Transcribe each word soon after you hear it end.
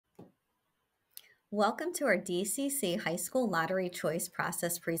Welcome to our DCC High School Lottery Choice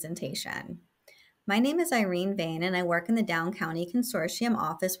Process presentation. My name is Irene Vane and I work in the Down County Consortium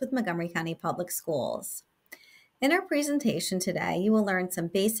office with Montgomery County Public Schools. In our presentation today, you will learn some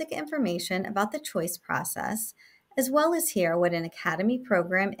basic information about the choice process, as well as hear what an academy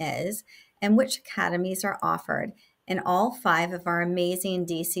program is and which academies are offered in all 5 of our amazing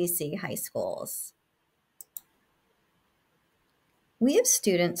DCC high schools. We have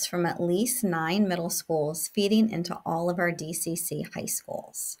students from at least 9 middle schools feeding into all of our DCC high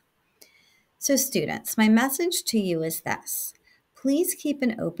schools. So students, my message to you is this. Please keep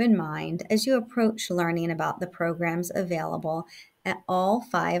an open mind as you approach learning about the programs available at all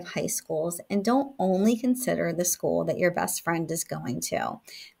 5 high schools, and don't only consider the school that your best friend is going to,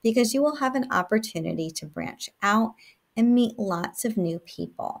 because you will have an opportunity to branch out and meet lots of new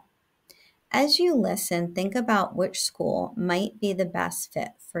people. As you listen, think about which school might be the best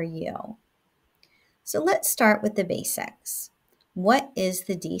fit for you. So let's start with the basics. What is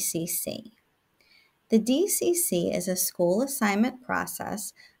the DCC? The DCC is a school assignment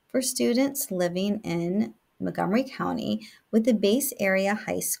process for students living in Montgomery County with the base area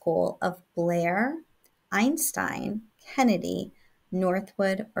high school of Blair, Einstein, Kennedy,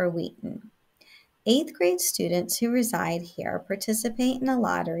 Northwood, or Wheaton. 8th grade students who reside here participate in a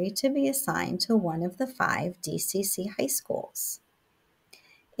lottery to be assigned to one of the 5 DCC high schools.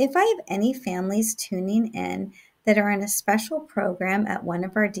 If I have any families tuning in that are in a special program at one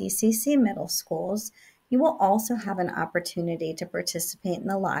of our DCC middle schools, you will also have an opportunity to participate in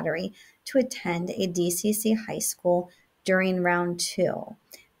the lottery to attend a DCC high school during round 2,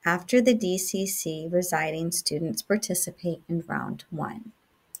 after the DCC residing students participate in round 1.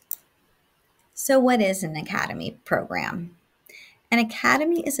 So what is an academy program? An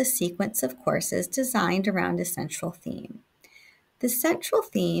academy is a sequence of courses designed around a central theme. The central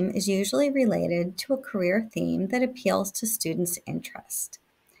theme is usually related to a career theme that appeals to students' interest.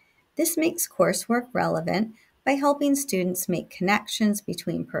 This makes coursework relevant by helping students make connections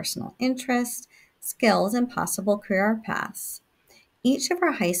between personal interests, skills, and possible career paths. Each of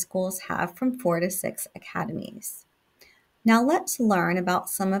our high schools have from 4 to 6 academies. Now let's learn about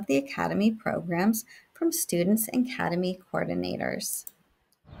some of the academy programs from students and academy coordinators.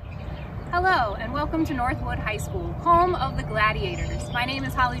 Hello and welcome to Northwood High School, home of the Gladiators. My name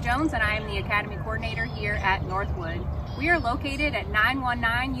is Holly Jones and I am the academy coordinator here at Northwood. We are located at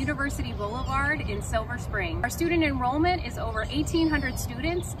 919 University Boulevard in Silver Spring. Our student enrollment is over 1,800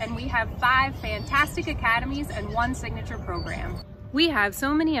 students and we have 5 fantastic academies and 1 signature program. We have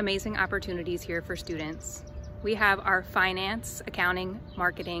so many amazing opportunities here for students. We have our Finance, Accounting,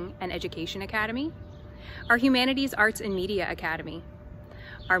 Marketing, and Education Academy, our Humanities, Arts, and Media Academy,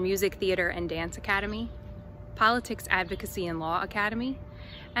 our Music, Theater, and Dance Academy, Politics, Advocacy, and Law Academy,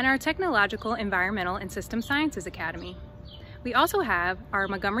 and our Technological, Environmental, and System Sciences Academy. We also have our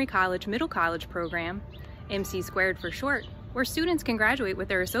Montgomery College Middle College program, MC² for short, where students can graduate with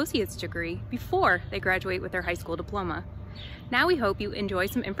their associate's degree before they graduate with their high school diploma. Now we hope you enjoy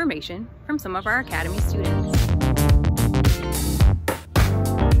some information from some of our academy students.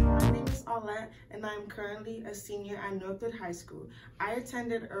 My name is Aulette and I'm currently a senior at Northwood High School. I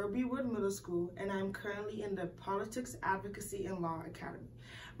attended Irbywood Middle School and I'm currently in the Politics, Advocacy, and Law Academy.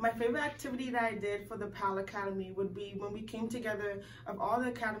 My favorite activity that I did for the PAL Academy would be when we came together of all the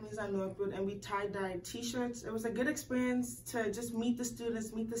academies at Northwood and we tie-dyed t-shirts. It was a good experience to just meet the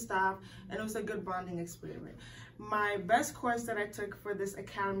students, meet the staff, and it was a good bonding experience. My best course that I took for this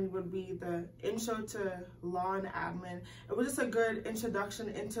academy would be the Intro to Law and Admin. It was just a good introduction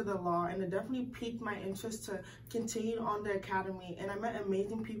into the law and it definitely piqued my interest to continue on the academy, and I met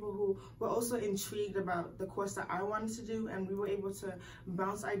amazing people who were also intrigued about the course that I wanted to do, and we were able to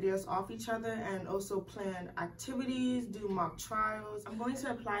bounce ideas off each other and also plan activities, do mock trials. I'm going to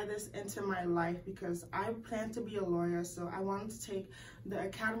apply this into my life because I plan to be a lawyer, so I wanted to take the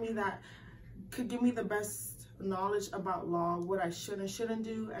academy that could give me the best knowledge about law, what I should and shouldn't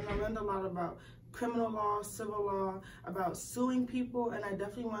do, and I learned a lot about criminal law, civil law, about suing people, and I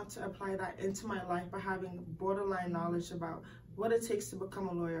definitely want to apply that into my life by having borderline knowledge about what it takes to become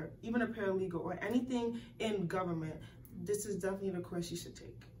a lawyer, even a paralegal, or anything in government. This is definitely the course you should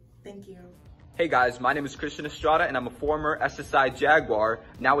take. Thank you. Hey guys, my name is Christian Estrada and I'm a former SSI Jaguar,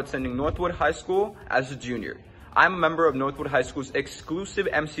 now attending Northwood High School as a junior. I'm a member of Northwood High School's exclusive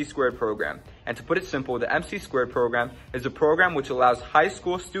MC² program. And to put it simple, the MC² program is a program which allows high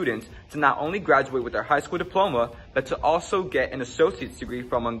school students to not only graduate with their high school diploma, but to also get an associate's degree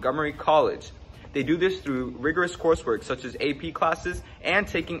from Montgomery College. They do this through rigorous coursework such as AP classes and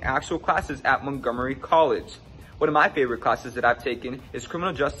taking actual classes at Montgomery College. One of my favorite classes that I've taken is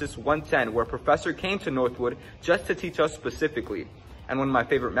Criminal Justice 110, where a professor came to Northwood just to teach us specifically. And one of my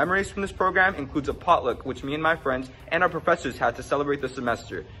favorite memories from this program includes a potluck, which me and my friends and our professors had to celebrate the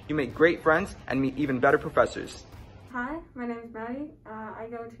semester. You make great friends and meet even better professors. Hi, my name is Maddie. I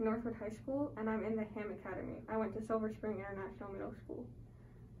go to Northwood High School and I'm in the HAM Academy. I went to Silver Spring International Middle School.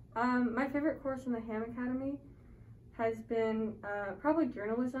 My favorite course in the HAM Academy has been probably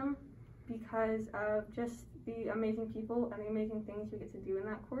journalism, because of just the amazing people and the amazing things we get to do in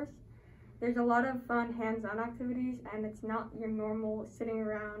that course. There's a lot of fun hands-on activities, and it's not your normal sitting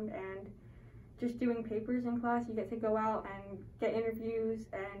around and just doing papers in class. You get to go out and get interviews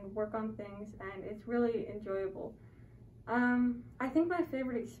and work on things, and it's really enjoyable. I think my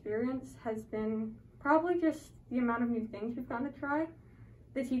favorite experience has been probably just the amount of new things we've gotten to try.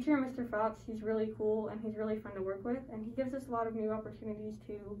 The teacher, Mr. Fox, he's really cool and he's really fun to work with, and he gives us a lot of new opportunities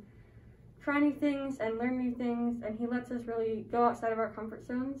to try new things and learn new things, and he lets us really go outside of our comfort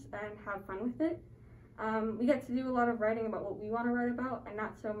zones and have fun with it. We get to do a lot of writing about what we want to write about and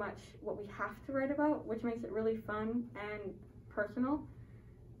not so much what we have to write about, which makes it really fun and personal.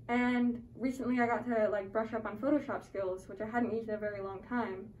 And recently I got to brush up on Photoshop skills, which I hadn't used in a very long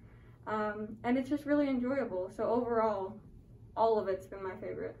time. And it's just really enjoyable. So overall, all of it's been my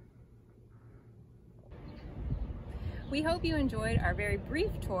favorite. We hope you enjoyed our very brief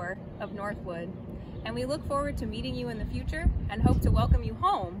tour of Northwood, and we look forward to meeting you in the future and hope to welcome you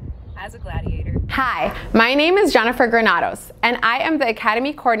home as a gladiator. Hi, my name is Jennifer Granados, and I am the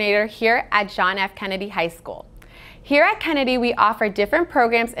Academy Coordinator here at John F. Kennedy High School. Here at Kennedy, we offer different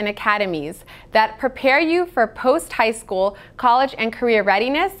programs and academies that prepare you for post-high school, college, and career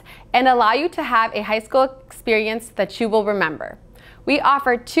readiness and allow you to have a high school experience that you will remember. We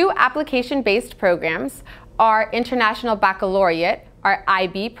offer 2 application-based programs, our International Baccalaureate, our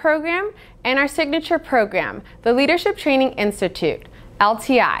IB program, and our signature program, the Leadership Training Institute,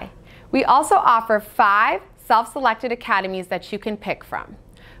 LTI. We also offer 5 self-selected academies that you can pick from.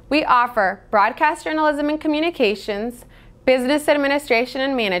 We offer Broadcast Journalism and Communications, Business Administration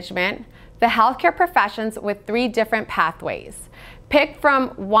and Management, the Healthcare Professions with 3 different pathways. Pick from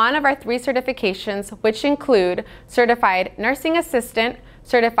one of our 3 certifications, which include Certified Nursing Assistant,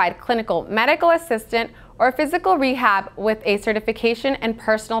 Certified Clinical Medical Assistant, or Physical Rehab with a certification in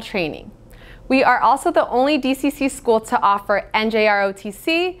personal training. We are also the only DCC school to offer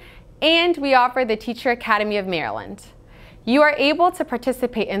NJROTC, and we offer the Teacher Academy of Maryland. You are able to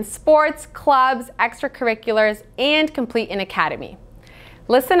participate in sports, clubs, extracurriculars, and complete an academy.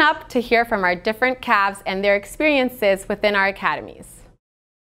 Listen up to hear from our different CAVs and their experiences within our academies.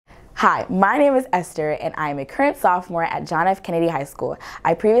 Hi, my name is Esther, and I am a current sophomore at John F. Kennedy High School.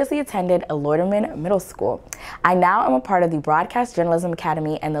 I previously attended Loiterman Middle School. I now am a part of the Broadcast Journalism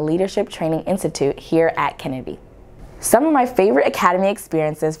Academy and the Leadership Training Institute here at Kennedy. Some of my favorite academy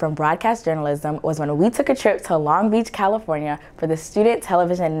experiences from broadcast journalism was when we took a trip to Long Beach, California for the Student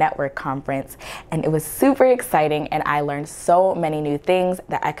Television Network Conference, and it was super exciting, and I learned so many new things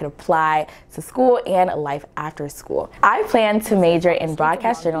that I could apply to school and life after school. I plan to major in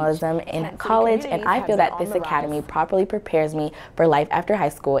broadcast journalism in college, and I feel that this academy properly prepares me for life after high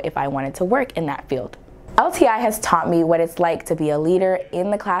school if I wanted to work in that field. LTI has taught me what it's like to be a leader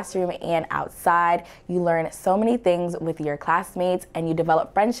in the classroom and outside. You learn so many things with your classmates, and you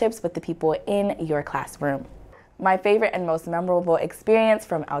develop friendships with the people in your classroom. My favorite and most memorable experience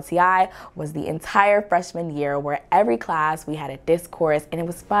from LTI was the entire freshman year, where every class we had a discourse, and it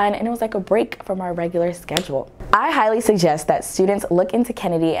was fun, and it was like a break from our regular schedule. I highly suggest that students look into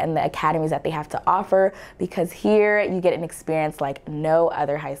Kennedy and the academies that they have to offer, because here you get an experience like no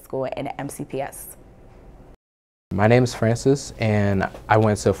other high school in MCPS. My name is Francis, and I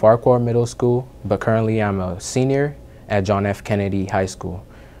went to Farquhar Middle School, but currently I'm a senior at John F. Kennedy High School.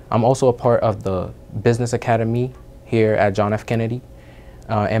 I'm also a part of the Business Academy here at John F. Kennedy.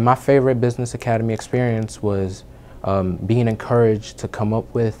 And my favorite Business Academy experience was being encouraged to come up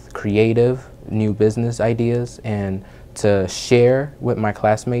with creative new business ideas and to share with my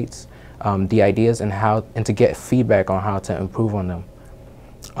classmates the ideas and to get feedback on how to improve on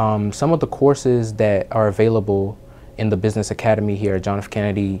them. Some of the courses that are available in the Business Academy here at John F.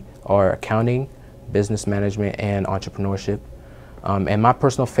 Kennedy are accounting, business management, and entrepreneurship. And my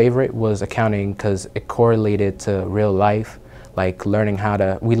personal favorite was accounting because it correlated to real life, like we learned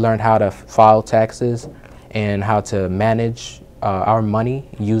how to file taxes and how to manage our money,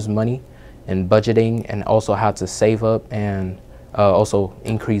 use money, and budgeting, and also how to save up and also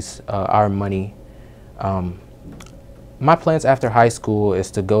increase our money. My plans after high school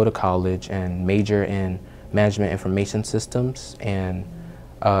is to go to college and major in management information systems and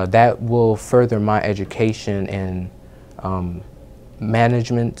That will further my education in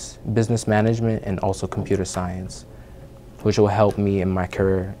management, business management, and also computer science, which will help me in my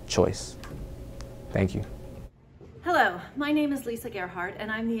career choice. Thank you. Hello, my name is Lisa Gerhardt,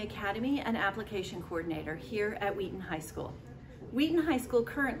 and I'm the Academy and Application Coordinator here at Wheaton High School. Wheaton High School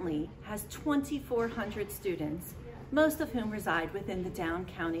currently has 2,400 students, most of whom reside within the Down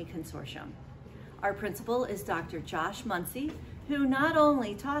County Consortium. Our principal is Dr. Josh Muncie, who not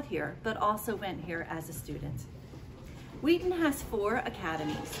only taught here, but also went here as a student. Wheaton has 4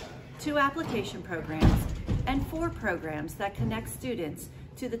 academies, 2 application programs, and 4 programs that connect students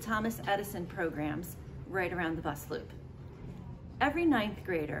to the Thomas Edison programs right around the bus loop. Every 9th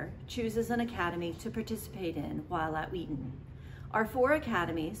grader chooses an academy to participate in while at Wheaton. Our 4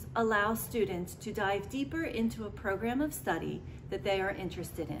 academies allow students to dive deeper into a program of study that they are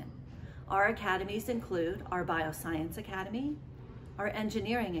interested in. Our academies include our Bioscience Academy, our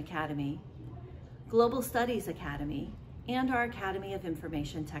Engineering Academy, Global Studies Academy, and our Academy of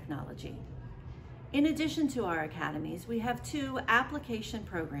Information Technology. In addition to our academies, we have 2 application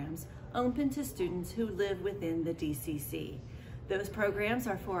programs open to students who live within the DCC. Those programs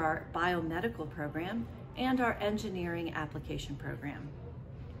are for our biomedical program and our engineering application program.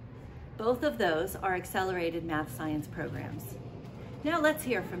 Both of those are accelerated math science programs. Now let's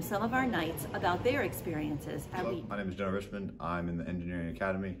hear from some of our Knights about their experiences at Wheaton. My name is Jonah Richmond. I'm in the Engineering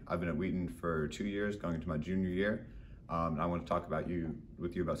Academy. I've been at Wheaton for 2 years, going into my junior year. And I want to talk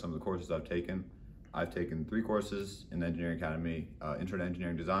with you about some of the courses I've taken. I've taken 3 courses in the Engineering Academy: Intro to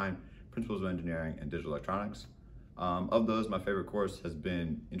Engineering Design, Principles of Engineering, and Digital Electronics. Of those, my favorite course has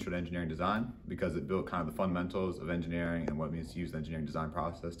been Intro to Engineering Design, because it built kind of the fundamentals of engineering and what it means to use the engineering design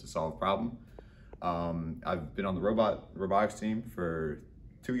process to solve a problem. I've been on the robotics team for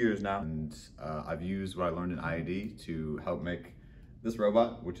 2 years now, and I've used what I learned in IAD to help make this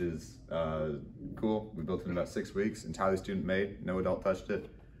robot, which is cool. We built it in about 6 weeks, entirely student made, no adult touched it.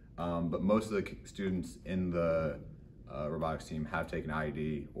 But most of the students in the robotics team have taken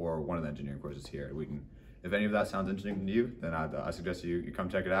IAD or one of the engineering courses here at Wheaton. If any of that sounds interesting to you, then I suggest you come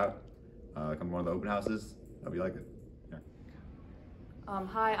check it out. Come to one of the open houses. Hope you like it. Yeah.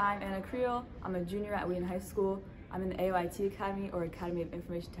 Hi, I'm Anna Creel. I'm a junior at Wheaton High School. I'm in the AOIT Academy, or Academy of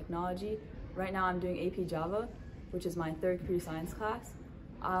Information Technology. Right now I'm doing AP Java, which is my 3rd computer science class.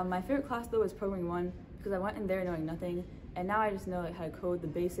 My favorite class though was Programming 1, because I went in there knowing nothing, and now I just know how to code, the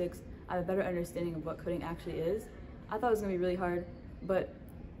basics. I have a better understanding of what coding actually is. I thought it was going to be really hard, but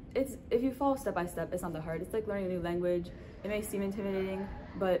if you follow step by step, it's not that hard. It's like learning a new language. It may seem intimidating,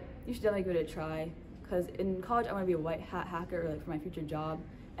 but you should definitely give it a try, because in college I want to be a white hat hacker, or like for my future job,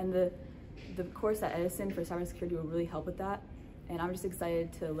 and the course at Edison for cybersecurity will really help with that. And I'm just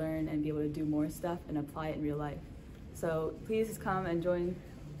excited to learn and be able to do more stuff and apply it in real life. So please come and join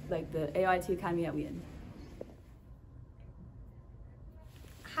like the AOIT Academy at Wheaton.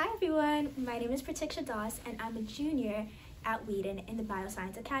 Hi everyone, my name is Pratiksha Das, and I'm a junior at Wheaton in the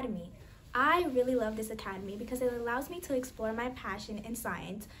Bioscience Academy. I really love this academy because it allows me to explore my passion in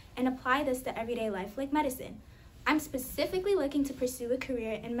science and apply this to everyday life like medicine. I'm specifically looking to pursue a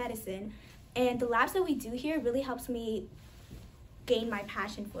career in medicine, and the labs that we do here really helps me gain my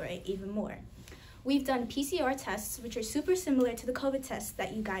passion for it even more. We've done PCR tests, which are super similar to the COVID tests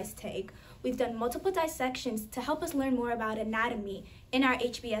that you guys take. We've done multiple dissections to help us learn more about anatomy in our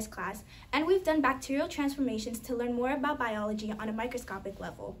HBS class, and we've done bacterial transformations to learn more about biology on a microscopic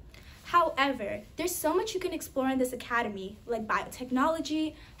level. However, there's so much you can explore in this academy, like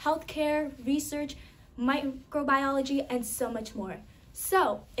biotechnology, healthcare, research, microbiology, and so much more.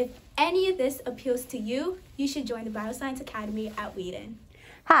 So, if any of this appeals to you, you should join the Bioscience Academy at Wheaton.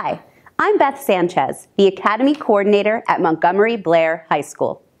 Hi, I'm Beth Sanchez, the Academy Coordinator at Montgomery Blair High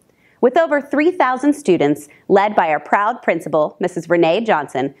School. With over 3,000 students, led by our proud principal, Mrs. Renee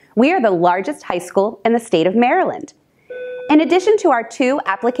Johnson, we are the largest high school in the state of Maryland. In addition to our 2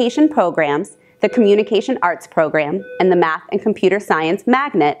 application programs, the Communication Arts program and the Math and Computer Science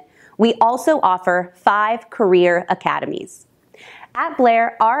Magnet, we also offer 5 career academies. At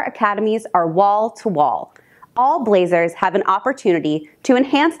Blair, our academies are wall-to-wall. All Blazers have an opportunity to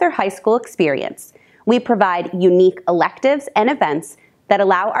enhance their high school experience. We provide unique electives and events that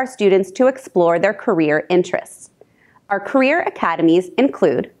allow our students to explore their career interests. Our career academies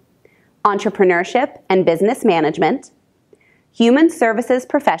include entrepreneurship and business management, human services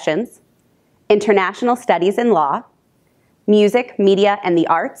professions, international studies and law, music, media, and the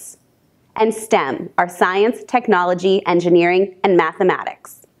arts, and STEM, our science, technology, engineering, and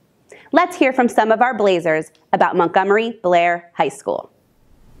mathematics. Let's hear from some of our Blazers about Montgomery Blair High School.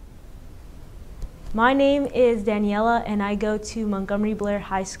 My name is Daniela and I go to Montgomery Blair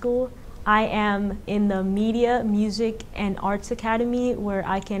High School. I am in the Media, Music, and Arts Academy where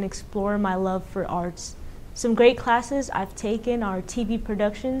I can explore my love for arts. Some great classes I've taken are TV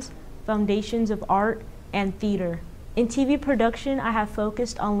productions, foundations of art, and theater. In TV production, I have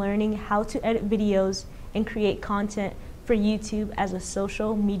focused on learning how to edit videos and create content for YouTube as a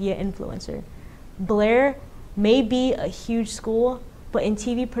social media influencer. Blair may be a huge school, but in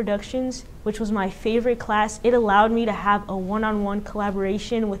TV productions, which was my favorite class, it allowed me to have a one-on-one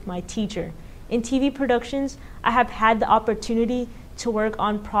collaboration with my teacher. In TV productions, I have had the opportunity to work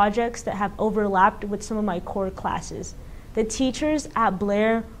on projects that have overlapped with some of my core classes. The teachers at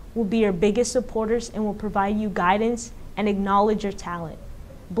Blair will be your biggest supporters and will provide you guidance and acknowledge your talent.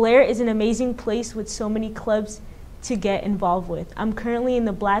 Blair is an amazing place with so many clubs to get involved with. I'm currently in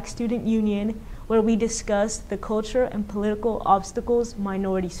the Black Student Union, where we discuss the cultural and political obstacles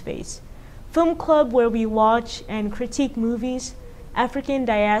minorities face. Film Club, where we watch and critique movies. African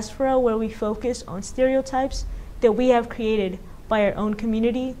Diaspora, where we focus on stereotypes that we have created by our own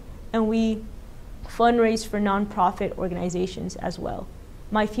community, and we fundraise for nonprofit organizations as well.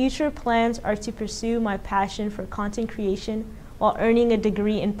 My future plans are to pursue my passion for content creation while earning a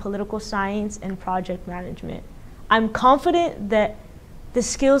degree in political science and project management. I'm confident that the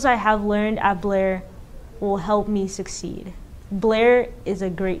skills I have learned at Blair will help me succeed. Blair is a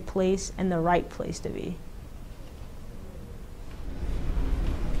great place and the right place to be.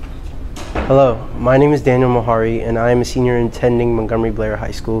 Hello, my name is Daniel Mohari and I am a senior attending Montgomery Blair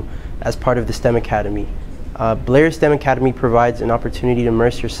High School as part of the STEM Academy. Blair STEM Academy provides an opportunity to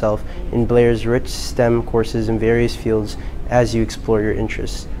immerse yourself in Blair's rich STEM courses in various fields as you explore your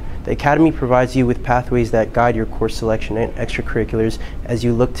interests. The Academy provides you with pathways that guide your course selection and extracurriculars as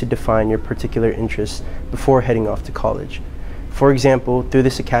you look to define your particular interests before heading off to college. For example, through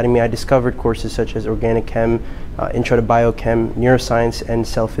this Academy I discovered courses such as Organic Chem, Intro to Biochem, Neuroscience, and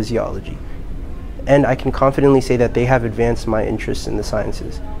Cell Physiology. And I can confidently say that they have advanced my interests in the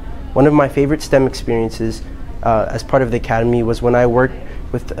sciences. One of my favorite STEM experiences as part of the Academy was when I worked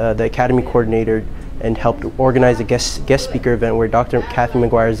with the Academy coordinator and helped organize a guest speaker event where Dr. Kathy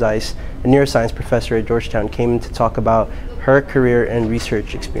McGuire-Zeiss, a neuroscience professor at Georgetown, came to talk about her career and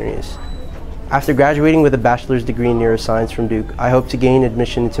research experience. After graduating with a bachelor's degree in neuroscience from Duke, I hope to gain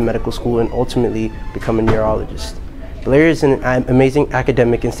admission into medical school and ultimately become a neurologist. Blair is an amazing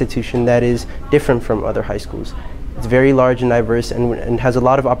academic institution that is different from other high schools. It's very large and diverse and has a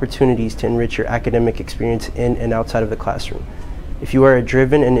lot of opportunities to enrich your academic experience in and outside of the classroom. If you are a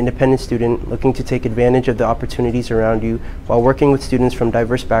driven and independent student looking to take advantage of the opportunities around you while working with students from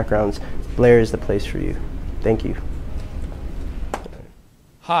diverse backgrounds, Blair is the place for you. Thank you.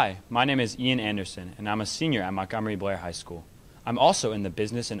 Hi, my name is Ian Anderson, and I'm a senior at Montgomery Blair High School. I'm also in the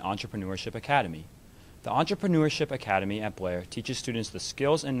Business and Entrepreneurship Academy. The Entrepreneurship Academy at Blair teaches students the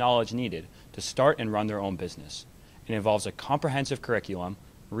skills and knowledge needed to start and run their own business. It involves a comprehensive curriculum,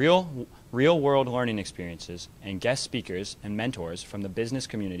 real-world learning experiences, and guest speakers and mentors from the business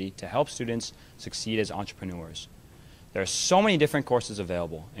community to help students succeed as entrepreneurs. There are so many different courses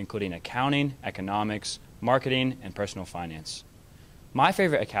available, including accounting, economics, marketing, and personal finance. My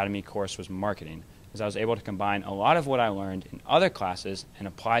favorite Academy course was marketing, as I was able to combine a lot of what I learned in other classes and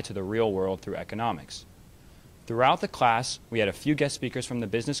apply to the real world through economics. Throughout the class, we had a few guest speakers from the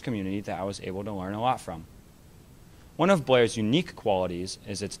business community that I was able to learn a lot from. One of Blair's unique qualities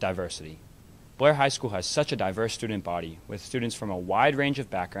is its diversity. Blair High School has such a diverse student body, with students from a wide range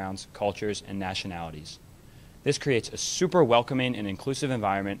of backgrounds, cultures, and nationalities. This creates a super welcoming and inclusive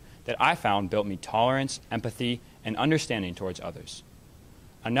environment that I found built me tolerance, empathy, and understanding towards others.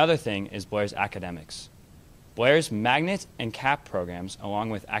 Another thing is Blair's academics. Blair's magnet and CAP programs, along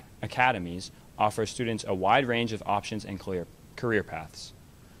with academies, offer students a wide range of options and career paths.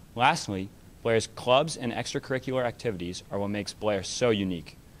 Lastly, Blair's clubs and extracurricular activities are what makes Blair so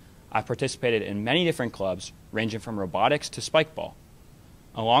unique. I've participated in many different clubs, ranging from robotics to spikeball.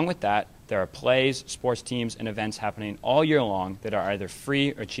 Along with that, there are plays, sports teams, and events happening all year long that are either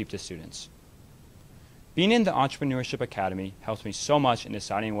free or cheap to students. Being in the Entrepreneurship Academy helped me so much in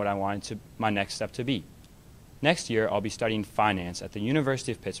deciding what I wanted my next step to be. Next year, I'll be studying finance at the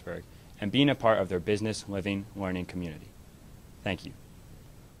University of Pittsburgh and being a part of their business, living, learning community. Thank you.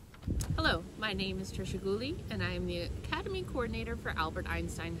 Hello, my name is Trisha Gooley, and I am the Academy Coordinator for Albert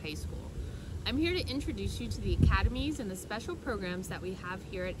Einstein High School. I'm here to introduce you to the academies and the special programs that we have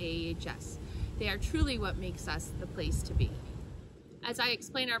here at AEHS. They are truly what makes us the place to be. As I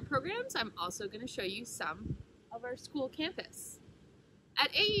explain our programs, I'm also going to show you some of our school campus.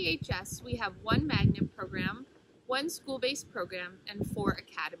 At AEHS, we have one magnet program, one school-based program, and 4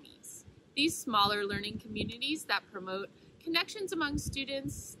 academies. these smaller learning communities that promote connections among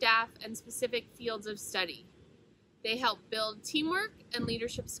students, staff, and specific fields of study. They help build teamwork and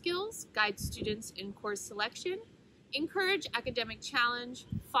leadership skills, guide students in course selection, encourage academic challenge,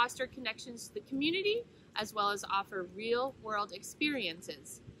 foster connections to the community, as well as offer real-world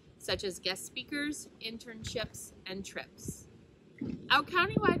experiences, such as guest speakers, internships, and trips. Our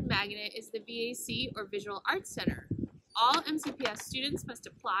countywide magnet is the VAC, or Visual Arts Center. All MCPS students must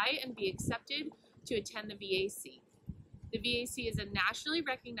apply and be accepted to attend the VAC. The VAC is a nationally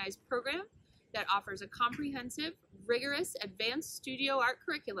recognized program that offers a comprehensive, rigorous, advanced studio art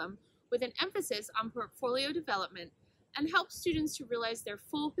curriculum with an emphasis on portfolio development and helps students to realize their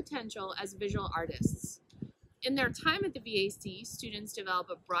full potential as visual artists. In their time at the VAC, students develop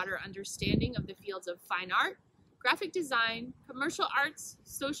a broader understanding of the fields of fine art, graphic design, commercial arts,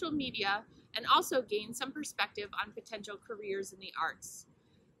 social media, and also gain some perspective on potential careers in the arts.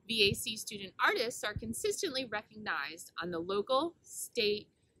 VAC student artists are consistently recognized on the local, state,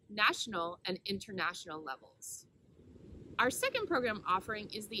 national, and international levels. Our second program offering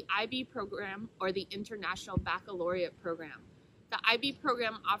is the IB program, or the International Baccalaureate program. The IB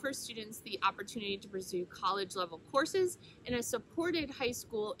program offers students the opportunity to pursue college-level courses in a supported high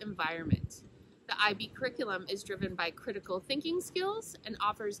school environment. The IB curriculum is driven by critical thinking skills and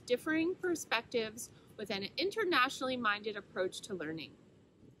offers differing perspectives with an internationally minded approach to learning.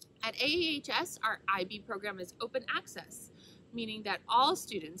 At AAHS, our IB program is open access, meaning that all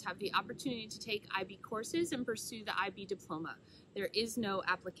students have the opportunity to take IB courses and pursue the IB diploma. There is no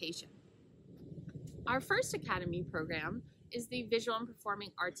application. Our first academy program is the Visual and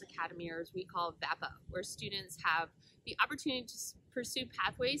Performing Arts Academy, or as we call VAPA, where students have the opportunity to pursue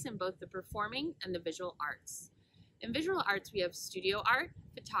pathways in both the performing and the visual arts. In visual arts, we have studio art,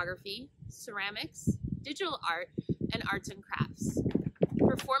 photography, ceramics, digital art, and arts and crafts.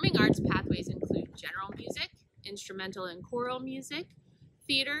 Performing arts pathways include general music, instrumental and choral music,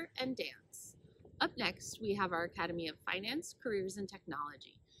 theater, and dance. Up next, we have our Academy of Finance, Careers, and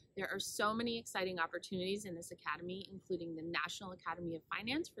Technology. There are so many exciting opportunities in this academy, including the National Academy of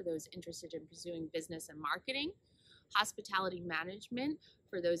Finance for those interested in pursuing business and marketing, hospitality management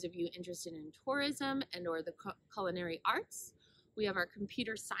for those of you interested in tourism and or the culinary arts. We have our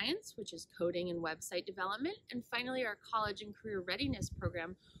computer science, which is coding and website development, and finally our college and career readiness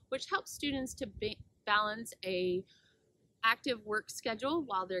program, which helps students to balance a active work schedule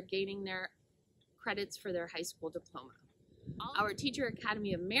while they're gaining their credits for their high school diploma. Our Teacher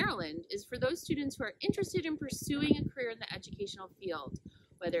Academy of Maryland is for those students who are interested in pursuing a career in the educational field,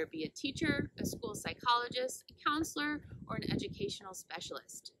 whether it be a teacher, a school psychologist, a counselor, or an educational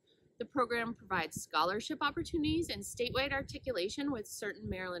specialist. The program provides scholarship opportunities and statewide articulation with certain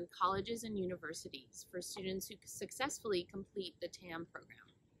Maryland colleges and universities for students who successfully complete the TAM program.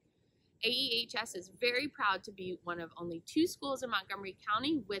 AEHS is very proud to be one of only 2 schools in Montgomery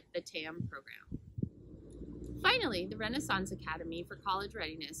County with the TAM program. Finally, the Renaissance Academy for College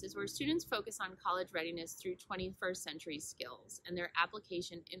Readiness is where students focus on college readiness through 21st century skills and their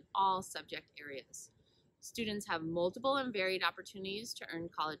application in all subject areas. Students have multiple and varied opportunities to earn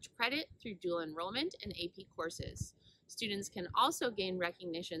college credit through dual enrollment and AP courses. Students can also gain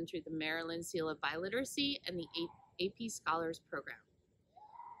recognition through the Maryland Seal of Biliteracy and the AP Scholars Program.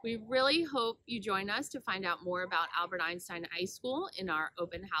 We really hope you join us to find out more about Albert Einstein High School in our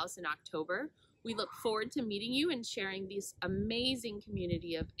open house in October. We look forward to meeting you and sharing this amazing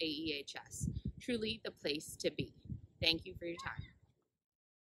community of AEHS. Truly the place to be. Thank you for your time.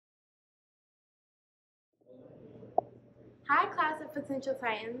 Hi, class of Potential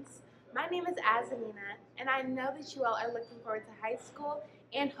Titans. My name is Azanina, and I know that you all are looking forward to high school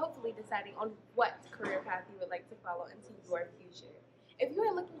and hopefully deciding on what career path you would like to follow into your future. If you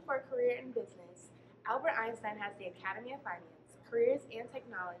are looking for a career in business, Albert Einstein has the Academy of Finance, Careers and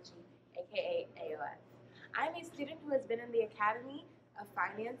Technology, aka AOF. I'm a student who has been in the Academy of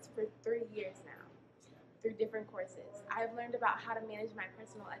Finance for 3 years now, through different courses. I have learned about how to manage my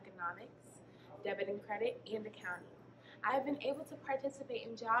personal economics, debit and credit, and accounting. I have been able to participate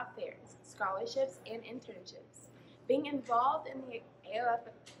in job fairs, scholarships, and internships. Being involved in the AOF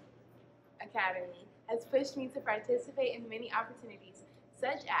Academy has pushed me to participate in many opportunities,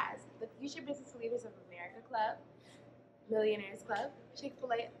 such as the Future Business Leaders of America Club, Millionaires Club,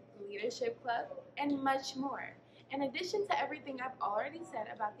 Chick-fil-A Leadership Club, and much more. In addition to everything I've already said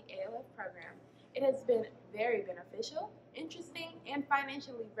about the AOF program, it has been very beneficial, interesting, and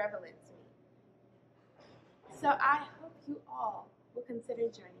financially relevant to me. So I hope you all will consider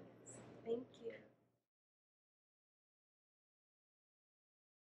joining us. Thank you.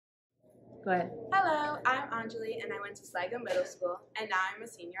 Go ahead. Hello, I'm Anjali and I went to Sligo Middle School and now I'm a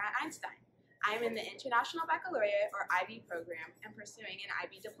senior at Einstein. I am in the International Baccalaureate or IB program and pursuing an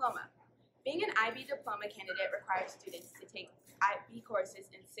IB diploma. Being an IB diploma candidate requires students to take IB courses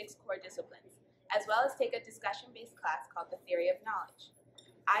in 6 core disciplines, as well as take a discussion-based class called the Theory of Knowledge.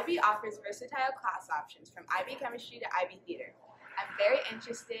 IB offers versatile class options from IB Chemistry to IB Theater. I'm very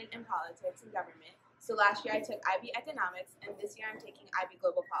interested in politics and government, so last year I took IB Economics, and this year I'm taking IB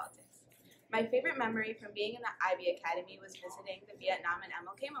Global Politics. My favorite memory from being in the IB Academy was visiting the Vietnam and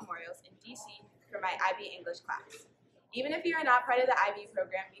MLK memorials in DC for my IB English class. Even if you are not part of the IB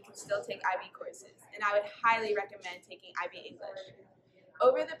program, you can still take IB courses, and I would highly recommend taking IB English.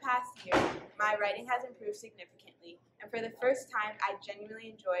 Over the past year, my writing has improved significantly, and for the first time, I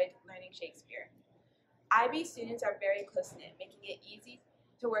genuinely enjoyed learning Shakespeare. IB students are very close-knit, making it easy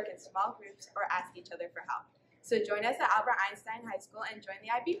to work in small groups or ask each other for help. So join us at Albert Einstein High School and join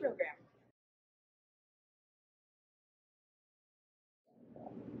the IB program.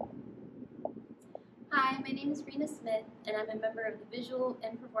 Hi, my name is Rena Smith, and I'm a member of the Visual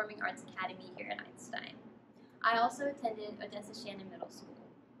and Performing Arts Academy here at Einstein. I also attended Odessa Shannon Middle School.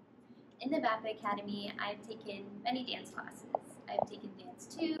 In the VAPA Academy, I've taken many dance classes. I've taken Dance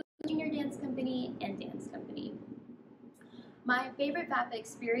 2, Junior Dance Company, and Dance Company. My favorite VAPA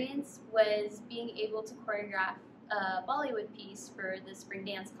experience was being able to choreograph a Bollywood piece for the spring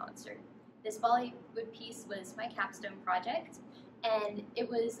dance concert. This Bollywood piece was my capstone project, and it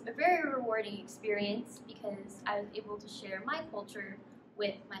was a very rewarding experience because I was able to share my culture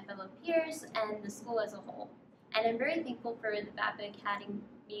with my fellow peers and the school as a whole. And I'm very thankful for the VAPA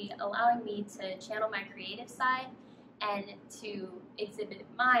Academy allowing me to channel my creative side and to exhibit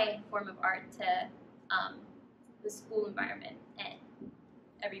my form of art to the school environment and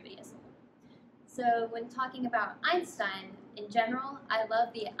everybody as a whole. So when talking about Einstein in general, I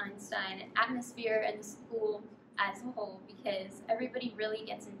love the Einstein atmosphere and the school as a whole because everybody really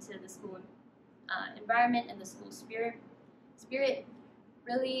gets into the school environment and the school spirit,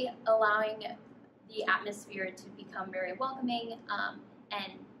 really allowing the atmosphere to become very welcoming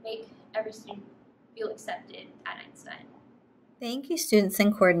and make every student feel accepted at Einstein. Thank you, students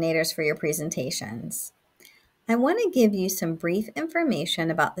and coordinators, for your presentations. I want to give you some brief information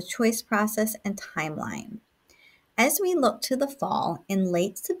about the choice process and timeline. As we look to the fall, in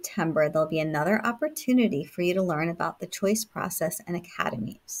late September, there'll be another opportunity for you to learn about the choice process and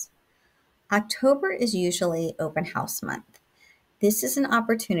academies. October is usually open house month. This is an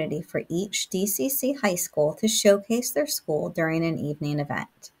opportunity for each DCC high school to showcase their school during an evening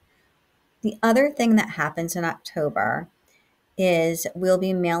event. The other thing that happens in October is we'll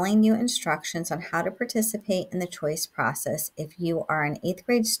be mailing you instructions on how to participate in the choice process if you are an 8th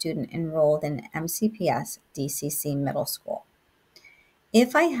grade student enrolled in MCPS DCC Middle School.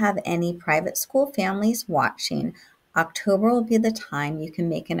 If I have any private school families watching, October will be the time you can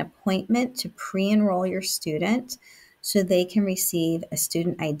make an appointment to pre-enroll your student so they can receive a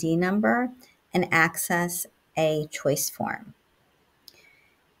student ID number and access a choice form.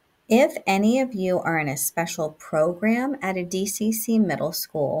 If any of you are in a special program at a DCC middle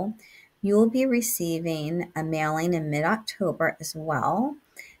school, you will be receiving a mailing in mid-October as well.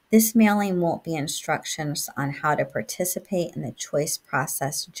 This mailing won't be instructions on how to participate in the choice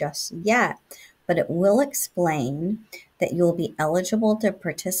process just yet, but it will explain that you'll be eligible to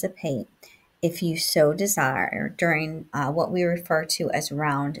participate if you so desire during what we refer to as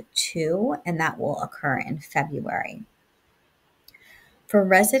round 2, and that will occur in February. For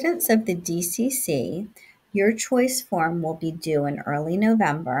residents of the DCC, your choice form will be due in early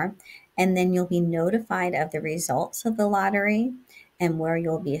November, and then you'll be notified of the results of the lottery and where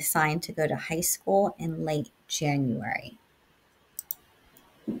you'll be assigned to go to high school in late January.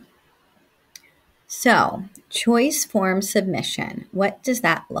 So, choice form submission, what does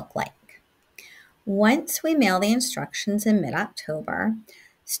that look like? Once we mail the instructions in mid-October,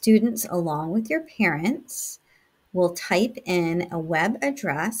 students along with your parents will type in a web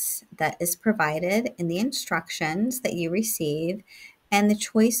address that is provided in the instructions that you receive, and the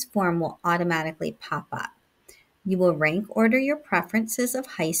choice form will automatically pop up. You will rank order your preferences of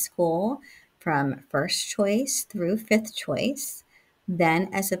high school from first choice through 5th choice. Then,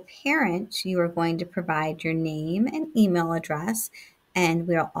 as a parent, you are going to provide your name and email address, and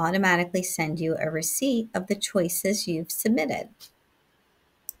we'll automatically send you a receipt of the choices you've submitted.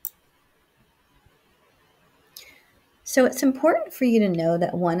 So it's important for you to know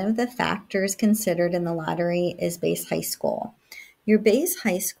that one of the factors considered in the lottery is base high school. Your base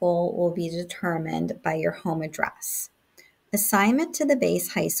high school will be determined by your home address. Assignment to the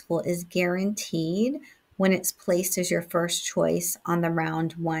base high school is guaranteed when it's placed as your first choice on the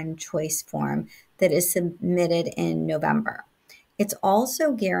round 1 choice form that is submitted in November. It's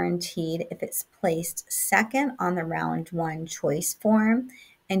also guaranteed if it's placed second on the round 1 choice form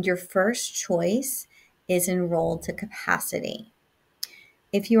and your first choice is enrolled to capacity.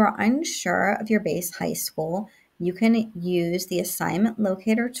 If you are unsure of your base high school, you can use the assignment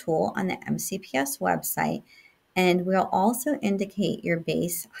locator tool on the MCPS website, and we'll also indicate your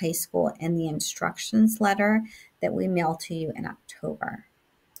base high school in the instructions letter that we mail to you in October.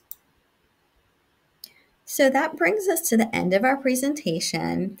 So that brings us to the end of our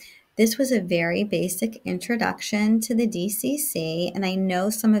presentation. This was a very basic introduction to the DCC, and I know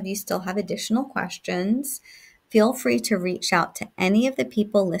some of you still have additional questions. Feel free to reach out to any of the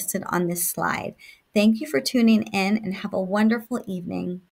people listed on this slide. Thank you for tuning in and have a wonderful evening.